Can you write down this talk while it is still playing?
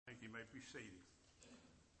be seated.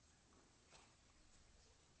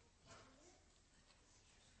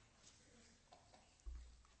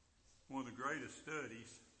 One of the greatest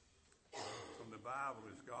studies from the Bible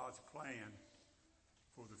is God's plan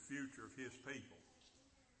for the future of His people.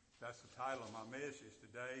 That's the title of my message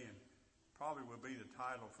today, and probably will be the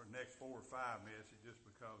title for the next 4 or 5 messages, just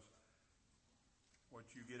because what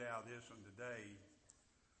you get out of this one today,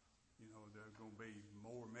 you know, there's going to be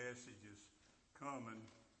more messages coming.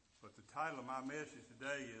 But the title of my message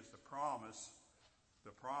today is the promise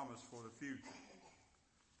for the future.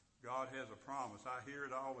 God has a promise. I hear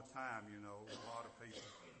it all the time, you know. A lot of people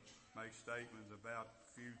make statements about the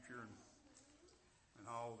future and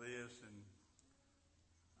all this, and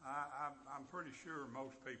I'm pretty sure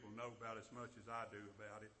most people know about as much as I do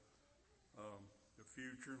about it, the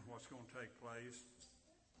future, what's going to take place.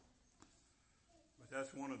 But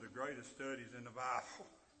that's one of the greatest studies in the Bible.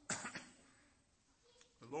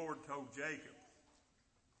 The Lord told Jacob,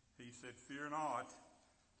 He said, "Fear not,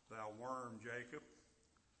 thou worm Jacob,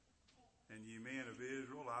 and ye men of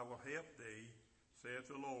Israel, I will help thee, saith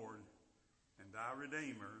the Lord, and thy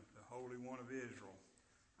Redeemer, the Holy One of Israel."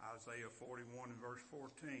 Isaiah 41 and verse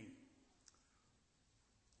 14.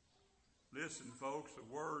 Listen, folks, the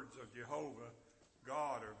words of Jehovah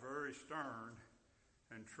God are very stern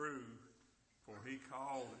and true, for He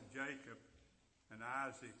called Jacob and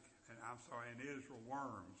Israel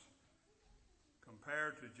worms.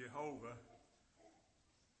 Compared to Jehovah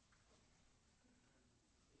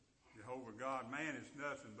God, man is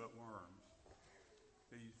nothing but worms.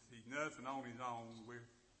 He's nothing on his own.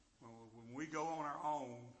 When we go on our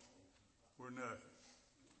own, we're nothing.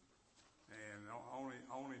 And the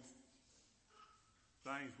only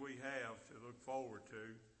things we have to look forward to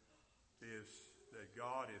is that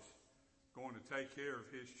God is going to take care of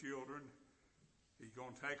His children. He's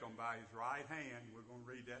going to take them by His right hand. We're going to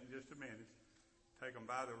read that in just a minute. Take them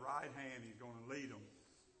by the right hand. He's going to lead them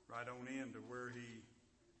right on into where He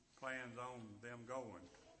plans on them going.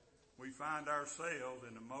 We find ourselves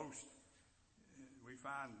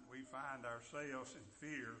we find ourselves in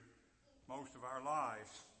fear most of our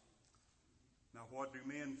lives. Now, what do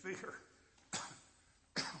men fear?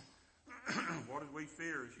 What do we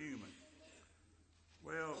fear as humans?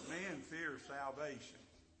 Well, men fear salvation.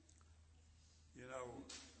 You know,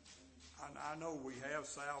 I know we have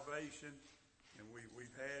salvation, and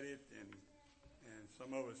we've had it, and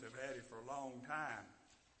some of us have had it for a long time.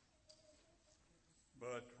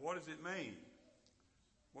 But what does it mean?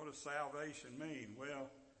 What does salvation mean? Well,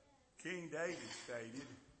 King David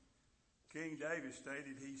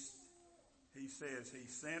stated, he says, He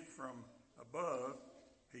sent from above,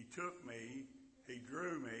 He took me, He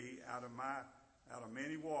drew me out of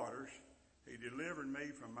many waters, He delivered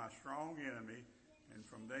me from my strong enemy and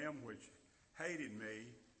from them which hated me,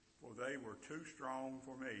 for they were too strong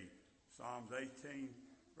for me. Psalms 18,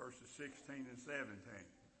 verses 16 and 17.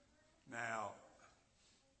 Now,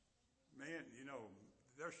 man, you know,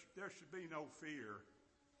 there should be no fear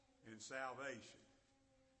in salvation.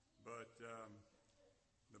 But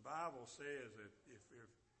the Bible says that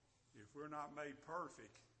if we're not made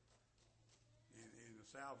perfect in the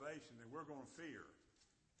salvation, then we're going to fear.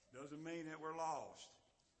 Doesn't mean that we're lost.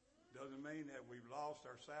 Doesn't mean that we've lost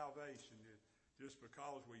our salvation just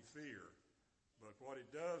because we fear. But what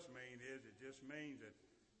it does mean is it just means that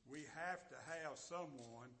we have to have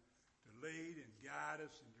someone to lead and guide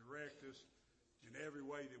us and direct us in every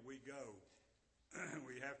way that we go.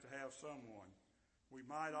 We have to have someone. We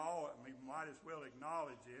might as well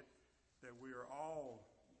acknowledge it that we're all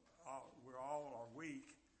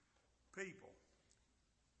weak people.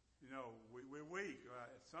 You know, we're weak.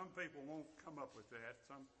 Some people won't come up with that.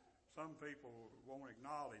 Some people won't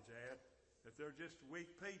acknowledge that they're just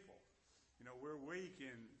weak people. You know, we're weak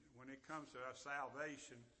when it comes to our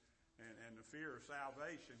salvation and the fear of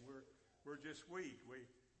salvation. We're just weak.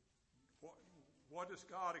 What does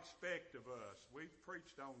God expect of us? We've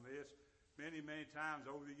preached on this many, many times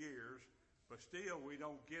over the years, but still we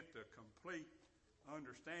don't get the complete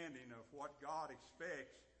understanding of what God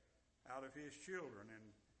expects out of His children.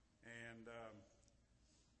 And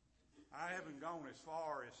I haven't gone as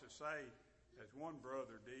far as to say, as one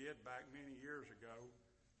brother did back many years ago.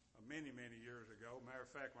 Matter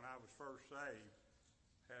of fact, when I was first saved,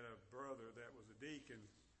 had a brother that was a deacon,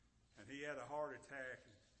 and he had a heart attack.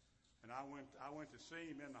 And I went to see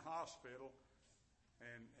him in the hospital,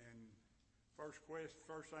 and first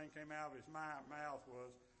thing came out of his mouth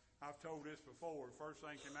was, I've told this before, the first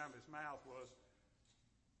thing came out of his mouth was,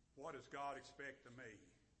 what does God expect of me?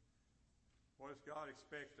 What does God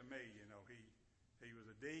expect of me? You know, he was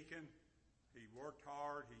a deacon. He worked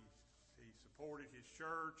hard. He supported his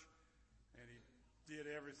church. and he did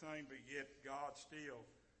everything, but yet God still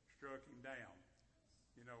struck him down.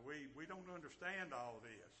 You know, we don't understand all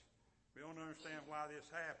this. We don't understand why this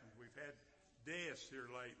happens. We've had deaths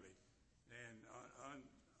here lately, and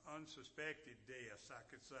unsuspected deaths, I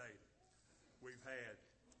could say, we've had.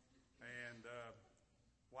 And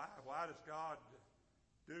why does God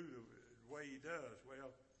do the way He does?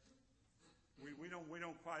 Well, we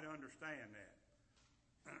don't quite understand that.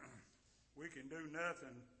 We can do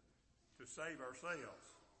nothing to save ourselves.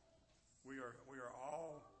 We are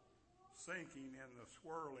all sinking in the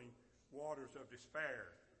swirling waters of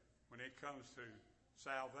despair when it comes to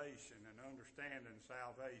salvation and understanding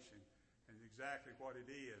salvation and exactly what it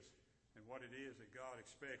is and what it is that God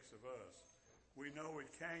expects of us. We know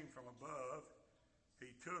it came from above.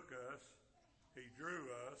 He took us. He drew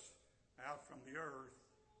us out from the earth,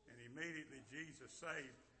 and immediately Jesus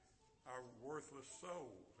saved our worthless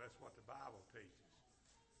souls. That's what the Bible teaches.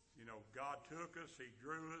 You know, God took us. He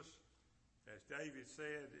drew us. As David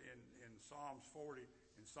said in Psalms 40,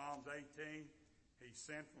 in Psalms 18, He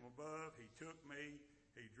sent from above. He took me.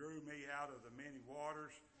 He drew me out of the many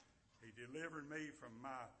waters. He delivered me from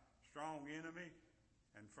my strong enemy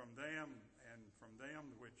and from them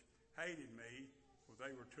which hated me, for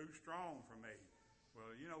they were too strong for me. Well,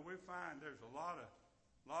 you know, we find there's a lot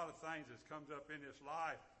of things that comes up in this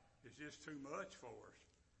life. It's just too much for us.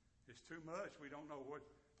 It's too much. We don't know what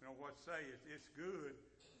to say. It's good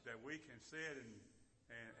that we can sit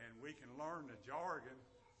and we can learn the jargon.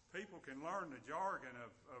 People can learn the jargon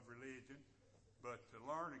of religion, but to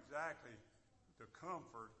learn exactly the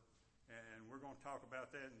comfort, and we're going to talk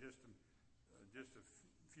about that in just a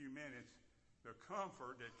few minutes. The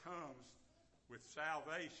comfort that comes with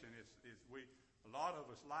salvation is a lot of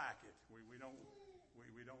us lack it. We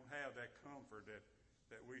don't have that comfort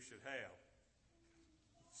that we should have.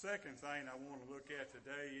 Second thing I want to look at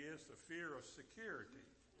today is the fear of security.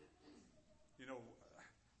 You know,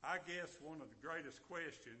 I guess one of the greatest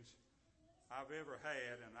questions I've ever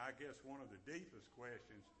had, and I guess one of the deepest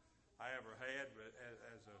questions I ever had, but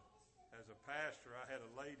as a pastor, I had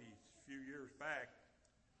a lady a few years back,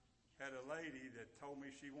 that told me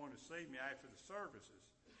she wanted to see me after the services.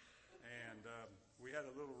 And we had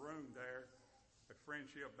a little room there at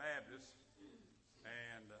Friendship Baptist,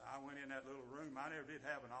 and I went in that little room. I never did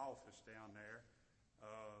have an office down there,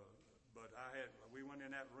 but we went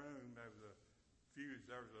in that room. There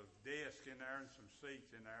was a desk in there and some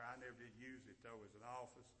seats in there. I never did use it, though, as an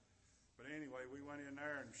office. But anyway, we went in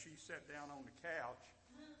there, and she sat down on the couch,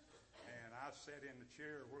 and I sat in the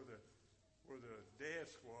chair where the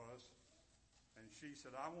desk was, and she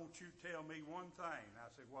said, "I want you to tell me one thing."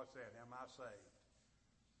 I said, "What's that? Am I saved?"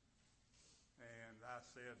 And I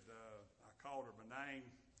said, I called her by name.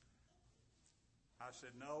 I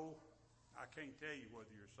said, "No, I can't tell you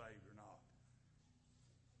whether you're saved or not."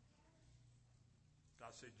 I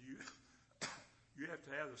said, you have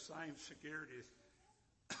to have the same security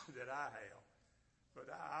that I have. But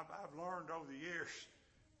I've learned over the years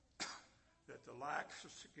that the lack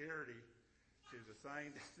of security is a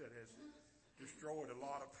thing that has destroyed a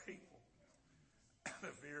lot of people. The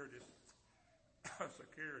fear of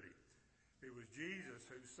security. It was Jesus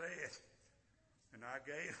who said, "And I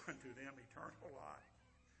gave unto them eternal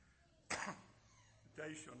life.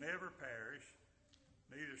 They shall never perish,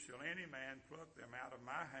 neither shall any man pluck them out of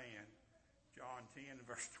my hand." John 10,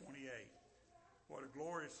 verse 28. What a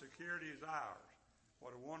glorious security is ours.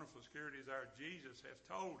 What a wonderful security is ours. Jesus has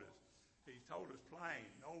told us. He's told us plain,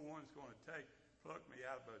 no one's going to pluck me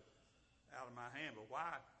out of my hand. But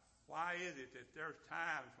why is it that there's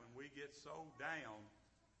times when we get so down,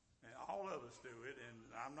 and all of us do it,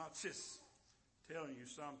 and I'm not just telling you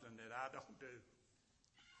something that I don't do,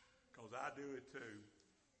 because I do it too.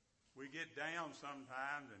 We get down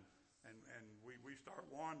sometimes, and we start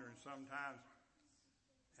wondering sometimes,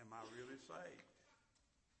 am I really saved?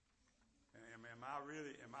 Am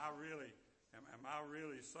I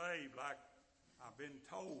really saved like I've been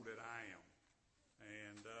told that I am?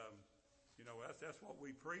 And you know, that's what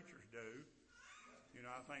we preachers do. You know,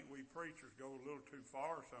 I think we preachers go a little too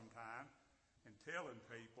far sometimes in telling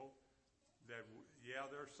people that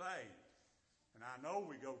they're saved. And I know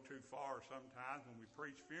we go too far sometimes when we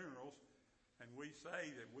preach funerals and we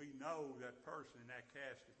say that we know that person in that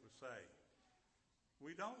casket was saved.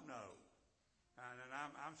 We don't know. And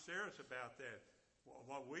I'm serious about that.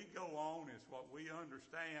 What we go on is what we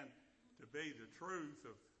understand to be the truth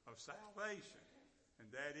of salvation. And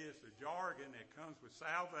that is the jargon that comes with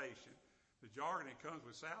salvation. The jargon that comes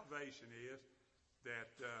with salvation is that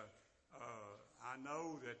I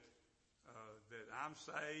know that I'm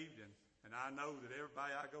saved, and I know that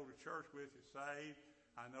everybody I go to church with is saved.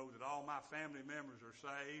 I know that all my family members are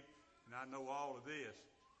saved, and I know all of this.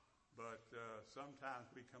 But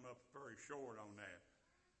sometimes we come up very short on that.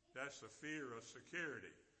 That's the fear of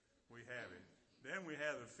security. We have it. Then we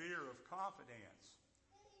have the fear of confidence.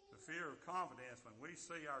 The fear of confidence. When we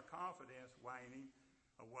see our confidence waning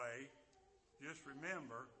away, just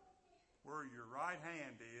remember where your right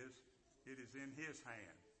hand is, it is in his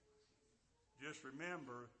hand. Just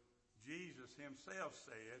remember, Jesus himself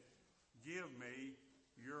said, give me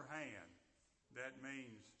your hand. That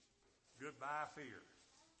means goodbye fear.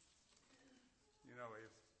 You know,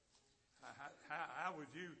 how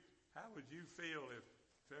would you feel if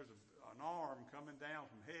there's an arm coming down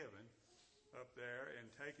from heaven up there and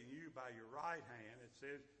taking you by your right hand?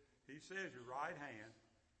 He says your right hand,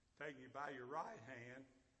 taking you by your right hand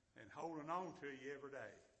and holding on to you every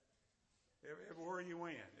day. Everywhere you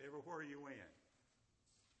went.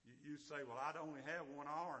 You say, well, I'd only have one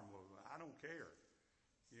arm. Well, I don't care.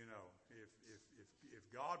 You know, if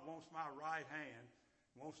God wants my right hand,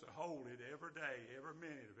 wants to hold it every day, every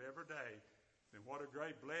minute of every day, then what a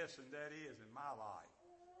great blessing that is in my life.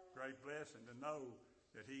 Great blessing to know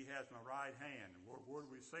that he has my right hand. And where do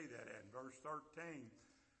we see that at? In verse 13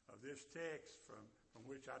 of this text from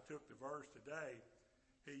which I took the verse today,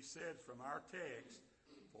 he said from our text,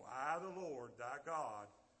 for I, the Lord, thy God,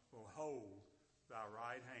 will hold thy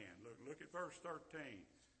right hand. Look at verse 13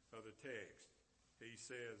 of the text. He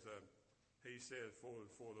says,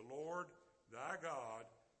 for the Lord, thy God,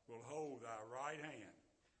 will hold thy right hand,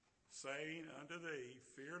 saying unto thee,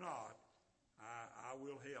 fear not, I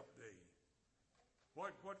will help thee.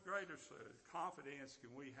 What greater confidence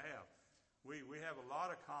can we have? We have a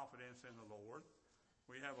lot of confidence in the Lord.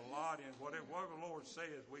 We have a lot in whatever the Lord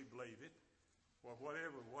says, we believe it. Well,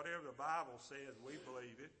 whatever the Bible says, we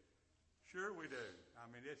believe it. Sure we do. I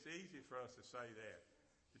mean, it's easy for us to say that.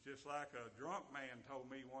 It's just like a drunk man told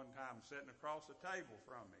me one time sitting across the table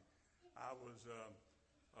from me. I was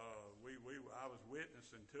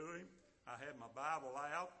witnessing to him. I had my Bible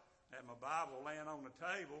out, had my Bible laying on the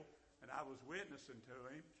table, and I was witnessing to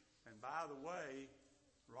him. And by the way,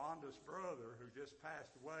 Rhonda's brother, who just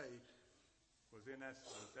passed away, was in at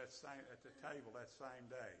the table that same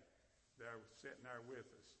day. They were sitting there with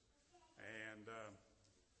us,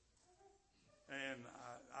 and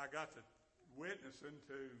I got to witnessing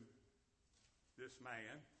to this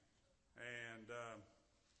man, and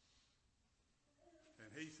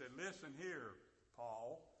he said, "Listen here,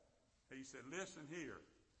 Paul." He said, "Listen here."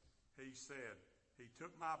 He said he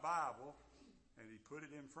took my Bible and he put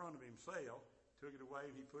it in front of himself. Took it away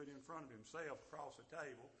and he put it in front of himself across the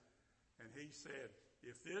table. And he said,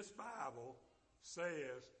 if this Bible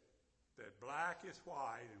says that black is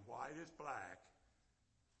white and white is black,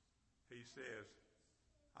 he says,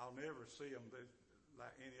 I'll never see them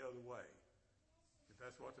like any other way. If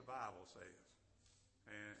that's what the Bible says.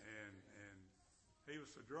 And he was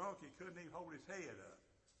so drunk he couldn't even hold his head up.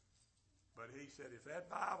 But he said, if that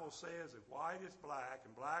Bible says that white is black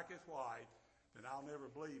and black is white, then I'll never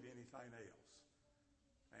believe anything else.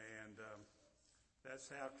 And that's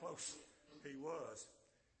how close he was.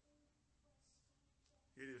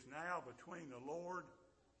 It is now between the Lord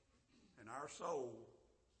and our soul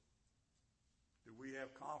that we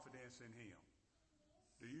have confidence in him.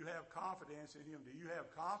 Do you have confidence in him? Do you have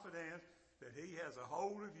confidence that he has a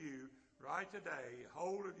hold of you right today,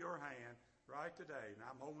 hold of your hand right today? And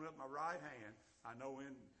I'm holding up my right hand. I know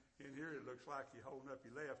in here it looks like you're holding up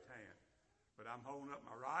your left hand. But I'm holding up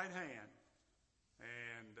my right hand.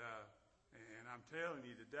 And I'm telling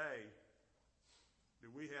you today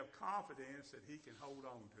that we have confidence that he can hold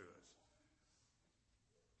on to us.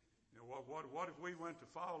 You know, what if we went to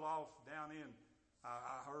fall off down in,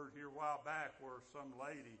 I heard here a while back where some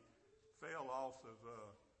lady fell off of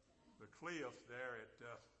the cliff there at,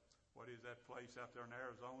 what is that place out there in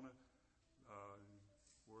Arizona,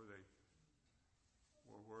 where they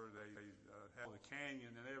have the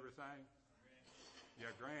canyon and everything?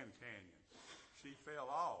 Yeah, Grand Canyon. She fell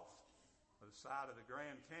off the side of the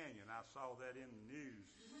Grand Canyon. I saw that in the news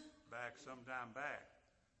some time back.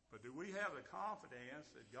 But do we have the confidence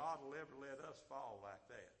that God will ever let us fall like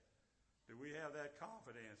that? Do we have that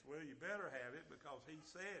confidence? Well, you better have it because he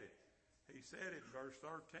said it. He said it in verse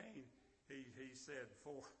 13. He said,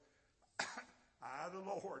 for I, the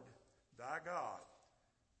Lord, thy God.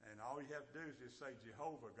 And all you have to do is just say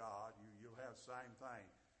Jehovah God. You'll have the same thing.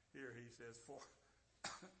 Here he says, for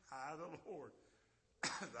I, the Lord,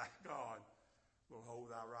 thy God, will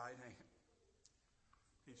hold thy right hand.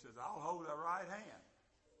 He says, I'll hold thy right hand.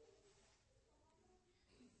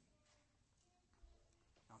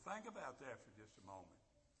 Now think about that for just a moment.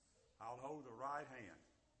 I'll hold the right hand.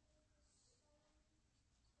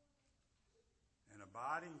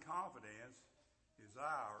 abiding confidence is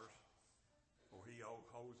ours, for he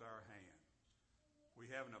holds our hand. We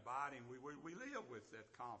have an abiding, we live with that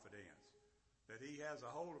confidence that he has a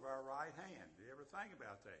hold of our right hand. Do you ever think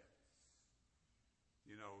about that?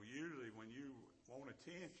 You know, usually when you want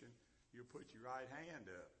attention, you put your right hand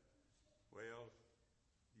up. Well,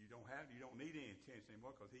 you don't need any attention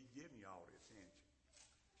anymore because he's giving you all the attention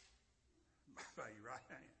by your right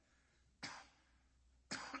hand.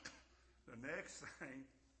 The next thing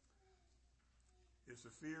is the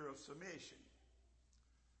fear of submission.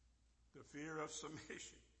 The fear of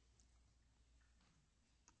submission.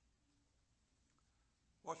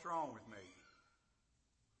 What's wrong with me?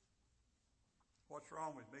 What's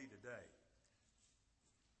wrong with me today?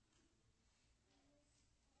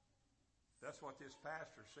 That's what this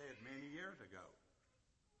pastor said many years ago.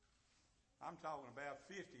 I'm talking about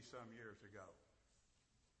 50-some years ago.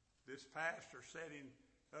 This pastor sitting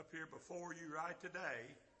up here before you right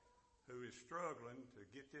today, who is struggling to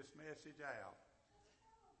get this message out,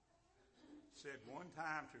 said one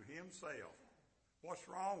time to himself, what's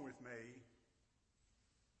wrong with me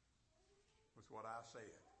was what I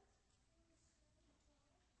said.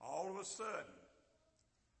 All of a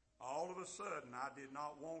sudden, I did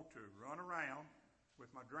not want to run around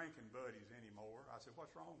with my drinking buddies anymore. I said,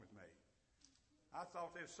 what's wrong with me? I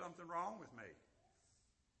thought there's something wrong with me.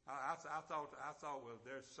 I thought, well,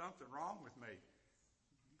 there's something wrong with me.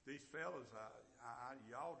 These fellas,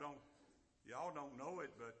 y'all don't know it,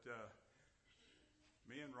 but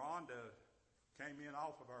me and Rhonda came in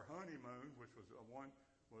off of our honeymoon, which was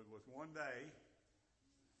one day.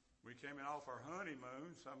 We came in off our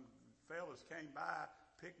honeymoon. Some fellas came by,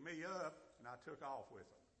 picked me up, and I took off with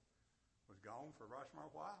them. Was gone for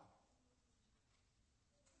a while.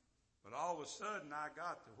 But all of a sudden, I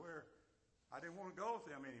got to where I didn't want to go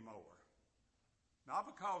with them anymore. Not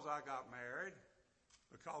because I got married,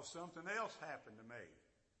 because something else happened to me.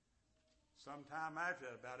 Sometime after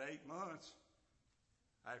that, about 8 months,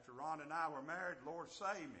 after Ron and I were married, the Lord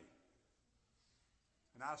saved me.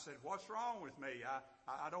 And I said, what's wrong with me?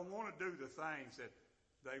 I don't want to do the things that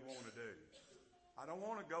they want to do. I don't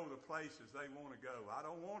want to go the places they want to go. I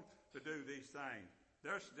don't want to do these things.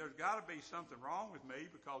 There's got to be something wrong with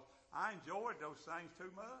me because I enjoyed those things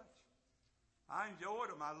too much. I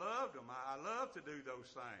enjoyed them. I loved them. I love to do those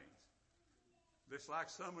things. Just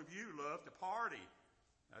like some of you love to party.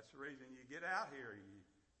 That's the reason you get out here.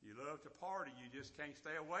 You love to party. You just can't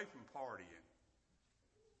stay away from partying.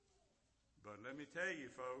 But let me tell you,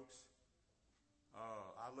 folks,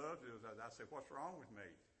 I love to do that. I said, what's wrong with me?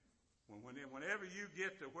 Whenever you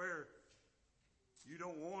get to where you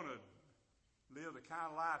don't want to live the kind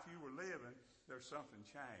of life you were living, there's something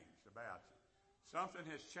changed about you. Something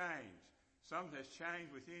has changed. Something has changed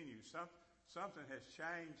within you. Something has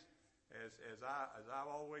changed, as I've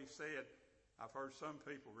always said. I've heard some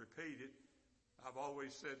people repeat it. I've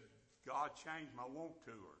always said, God changed my want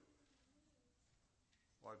to her.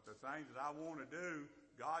 What the things that I want to do,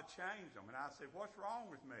 God changed them. And I said, what's wrong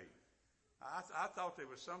with me? I thought there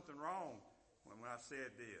was something wrong when I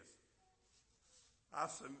said this. A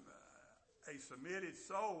submitted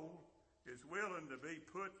soul is willing to be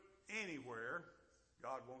put anywhere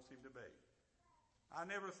God wants him to be. I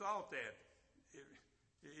never thought that.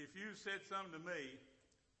 If you said something to me,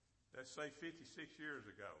 let's say 56 years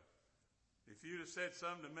ago, if you'd have said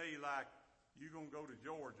something to me like, you're going to go to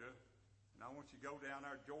Georgia, and I want you to go down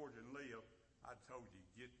there to Georgia and live, I'd told you,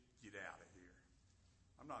 get out of here.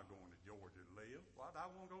 I'm not going to Georgia to live. What I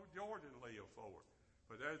want to go to Georgia and live for?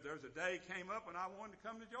 But there's a day came up when I wanted to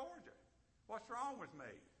come to Georgia. What's wrong with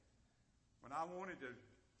me? When I wanted to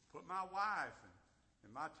put my wife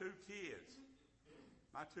and my two kids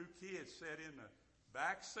sat in the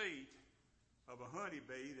back seat of a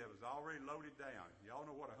honeybee that was already loaded down. Y'all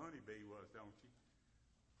know what a honeybee was, don't you?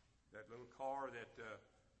 That little car that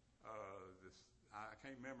I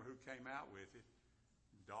can't remember who came out with it.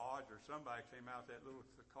 Dodge or somebody came out with that little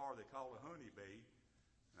car they call a honeybee.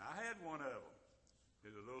 And I had one of them.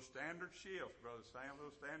 It was a little standard shift, Brother Sam, a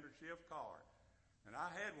little standard shift car. And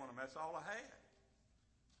I had one of them. That's all I had.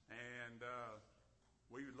 And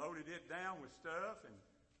we loaded it down with stuff, and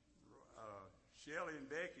Shelley and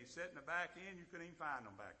Becky sat in the back end. You couldn't even find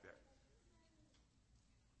them back there.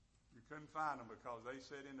 You couldn't find them because they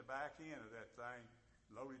sat in the back end of that thing,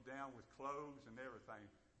 loaded down with clothes and everything.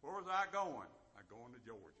 Where was I going? I'm going to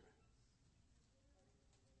Georgia.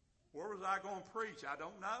 Where was I going to preach? I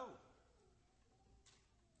don't know.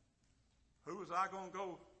 Who was I going to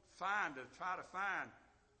go find to try to find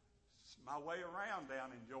my way around down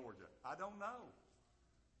in Georgia? I don't know.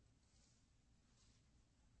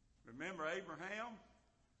 Remember Abraham?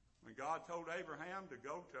 When God told Abraham to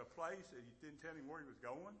go to a place that he didn't tell him where he was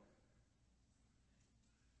going?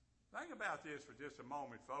 Think about this for just a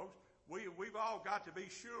moment, folks. We've all got to be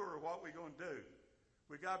sure of what we're going to do.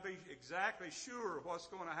 We've got to be exactly sure of what's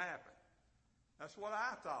going to happen. That's what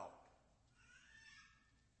I thought.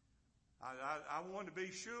 I wanted to be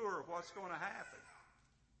sure of what's going to happen.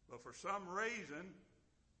 But for some reason,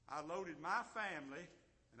 I loaded my family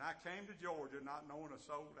and I came to Georgia not knowing a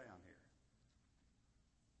soul down here.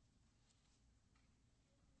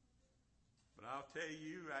 But I'll tell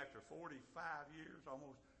you, after 45 years,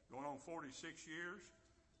 almost going on 46 years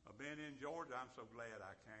of being in Georgia, I'm so glad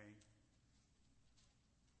I came.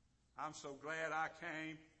 I'm so glad I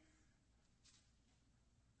came.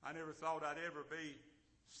 I never thought I'd ever be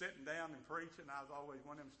sitting down and preaching. I was always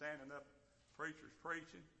one of them standing up preachers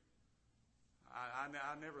preaching. I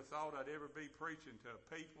never thought I'd ever be preaching to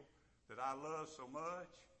people that I love so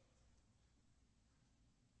much.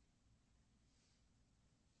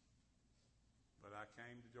 But I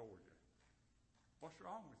came to Georgia. What's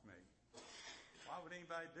wrong with me? Why would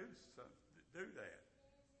anybody do that?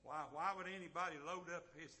 Why would anybody load up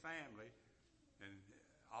his family and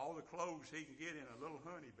all the clothes he can get in a little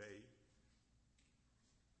honeybee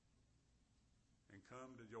and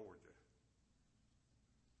come to Georgia?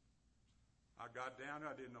 I got down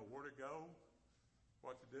there. I didn't know where to go,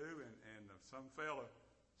 what to do, and some fella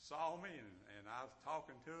saw me, and I was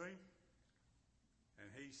talking to him, and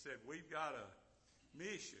he said, "We've got a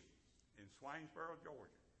mission in Swainsboro,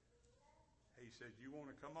 Georgia." He said, "You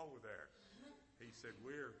want to come over there?" He said,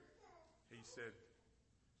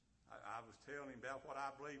 I was telling him about what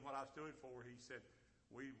I believe, what I stood for. He said,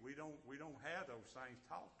 we don't have those things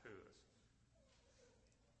taught to us.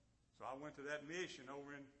 So I went to that mission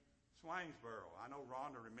over in Swainsboro. I know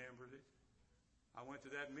Rhonda remembers it. I went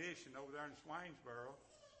to that mission over there in Swainsboro,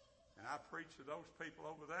 and I preached to those people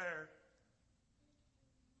over there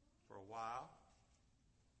for a while.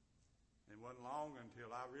 It wasn't long until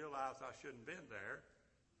I realized I shouldn't have been there.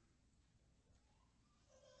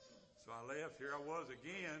 So I left. Here I was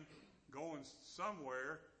again, going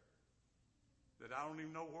somewhere that I don't even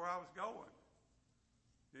know where I was going.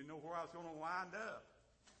 Didn't know where I was going to wind up.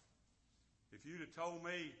 If you'd have told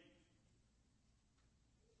me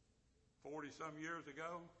 40-some years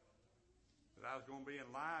ago that I was going to be in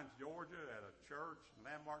Lyons, Georgia at a church,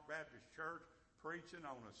 Lanmark Baptist Church, preaching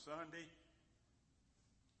on a Sunday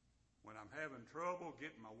when I'm having trouble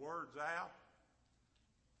getting my words out,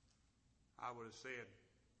 I would have said,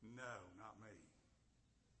 "No, not me.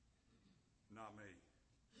 Not me."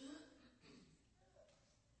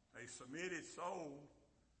 A submitted soul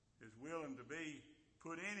is willing to be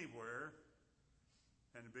put anywhere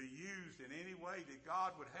and to be used in any way that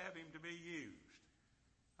God would have him to be used.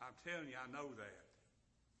 I'm telling you, I know that.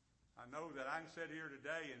 I know that. I can sit here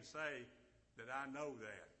today and say that I know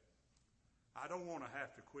that. I don't want to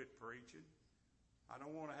have to quit preaching. I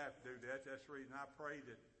don't want to have to do that. That's the reason I pray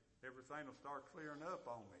that everything will start clearing up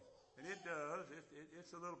on me. And it does.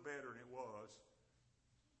 It's a little better than it was.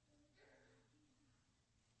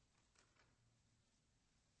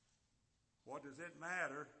 What does it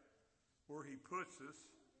matter where he puts us?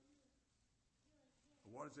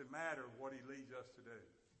 Or what does it matter what he leads us to do?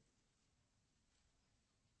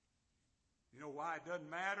 You know why it doesn't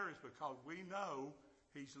matter? Is because we know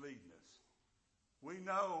he's leading us. We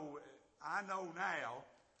know, I know now,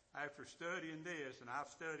 after studying this, and I've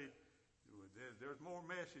studied, there's more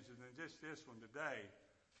messages than just this one today.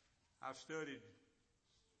 I've studied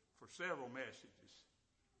for several messages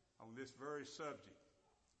on this very subject.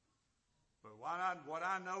 But what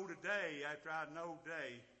I know today, after I know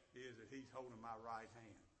today, is that he's holding my right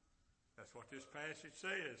hand. That's what this passage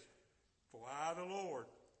says. "For I, the Lord,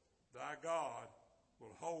 thy God,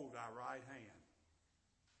 will hold thy right hand,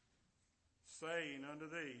 saying unto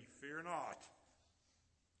thee, Fear not,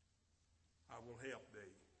 I will help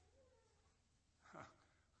thee."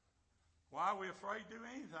 Why are we afraid to do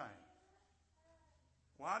anything?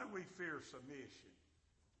 Why do we fear submission?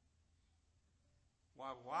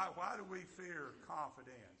 Why do we fear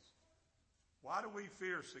confidence? Why do we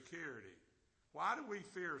fear security? Why do we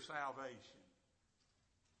fear salvation?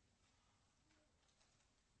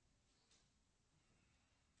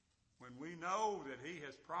 When we know that he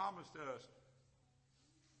has promised us,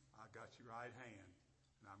 "I got your right hand,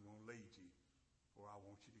 and I'm going to lead you where I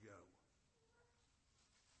want you to go.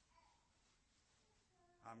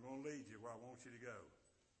 I'm going to lead you where I want you to go."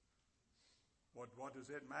 What does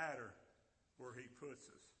it matter where he puts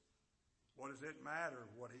us? What does it matter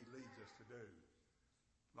what he leads us to do?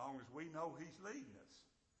 As long as we know he's leading us.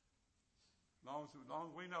 As long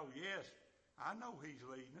as we know, yes, I know he's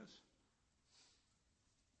leading us.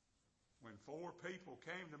 when 4 people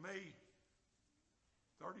came to me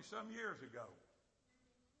 30-some years ago.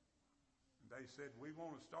 And they said, we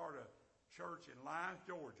want to start a church in Lyons,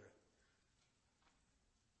 Georgia.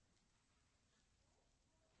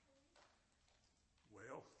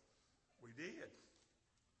 Well, we did.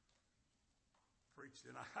 Preached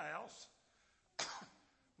in a house.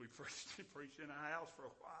 We preached in a house for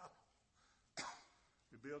a while.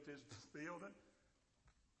 We built this building.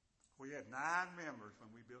 We had 9 members when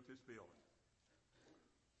we built this building.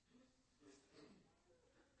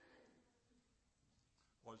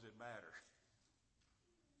 What does it matter?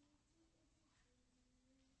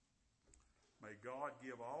 May God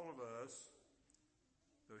give all of us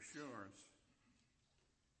the assurance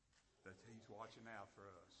that He's watching out for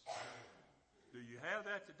us. Do you have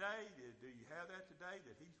that today? Do you have that today,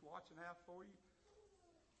 that He's watching out for you?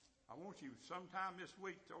 I want you sometime this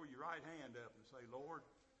week to throw your right hand up and say, Lord,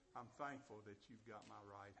 I'm thankful that you've got my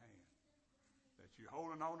right hand, that you're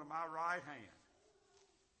holding on to my right hand.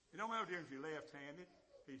 It don't make no difference if you're left-handed.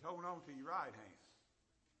 He's holding on to your right hand.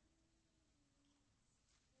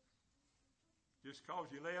 Just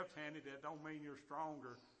because you're left-handed, that don't mean you're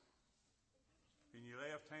stronger in your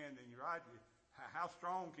left hand than your right. How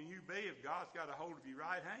strong can you be if God's got a hold of your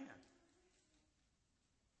right hand?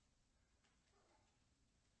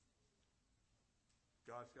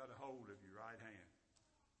 God's got a hold of your right hand.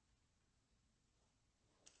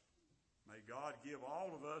 May God give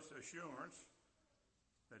all of us assurance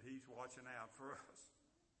that He's watching out for us.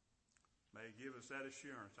 May He give us that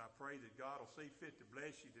assurance. I pray that God will see fit to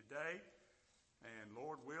bless you today. And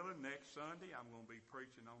Lord willing, next Sunday I'm going to be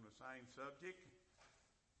preaching on the same subject,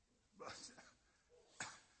 but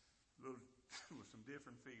with some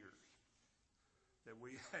different fears that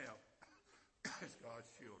we have as God's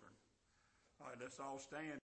children. All right, let's all stand.